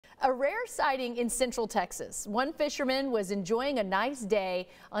A rare sighting in Central Texas. One fisherman was enjoying a nice day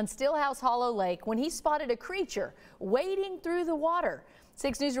on Stillhouse Hollow Lake when he spotted a creature wading through the water.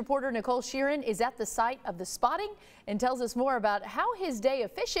 6 News reporter Nicole Sheeran is at the site of the spotting and tells us more about how his day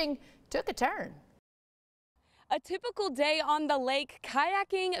of fishing took a turn. A typical day on the lake,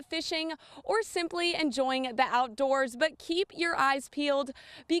 kayaking, fishing, or simply enjoying the outdoors. But keep your eyes peeled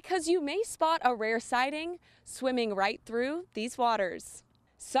because you may spot a rare sighting swimming right through these waters.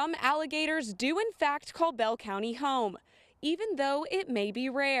 Some alligators do in fact call Bell County home, even though it may be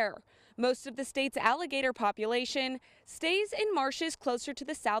rare. Most of the state's alligator population stays in marshes closer to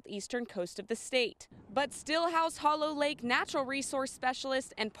the southeastern coast of the state. But Stillhouse Hollow Lake natural resource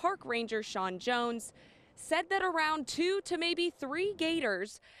specialist and park ranger Sean Jones said that around 2 to maybe 3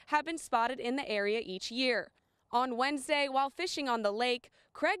 gators have been spotted in the area each year. On Wednesday, while fishing on the lake,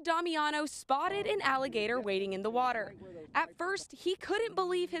 Craig Damiano spotted an alligator wading in the water. At first, he couldn't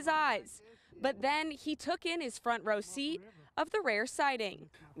believe his eyes, but then he took in his front row seat of the rare sighting.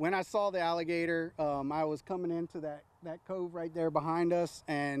 When I saw the alligator, I was coming into that cove right there behind us,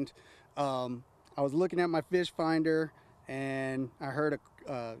 and I was looking at my fish finder, and I heard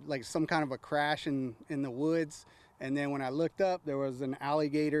like some kind of a crash in the woods. And then when I looked up, there was an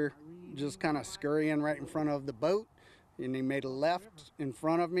alligator just kind of scurrying right in front of the boat, and he made a left in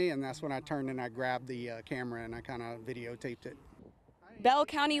front of me, and that's when I turned and I grabbed the camera and I kind of videotaped it. Bell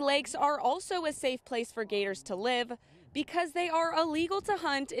County lakes are also a safe place for gators to live because they are illegal to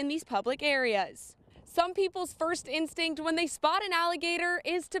hunt in these public areas. Some people's first instinct when they spot an alligator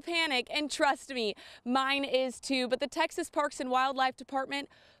is to panic, and trust me, mine is too. But the Texas Parks and Wildlife Department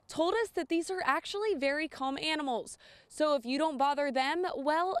told us that these are actually very calm animals. So if you don't bother them,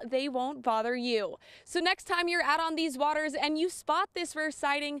 well, they won't bother you. So next time you're out on these waters and you spot this rare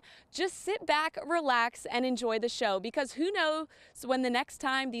sighting, just sit back, relax, and enjoy the show, because who knows when the next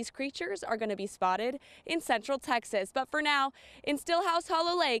time these creatures are going to be spotted in Central Texas. But for now, in Stillhouse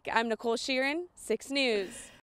Hollow Lake, I'm Nicole Sheeran, 6 News.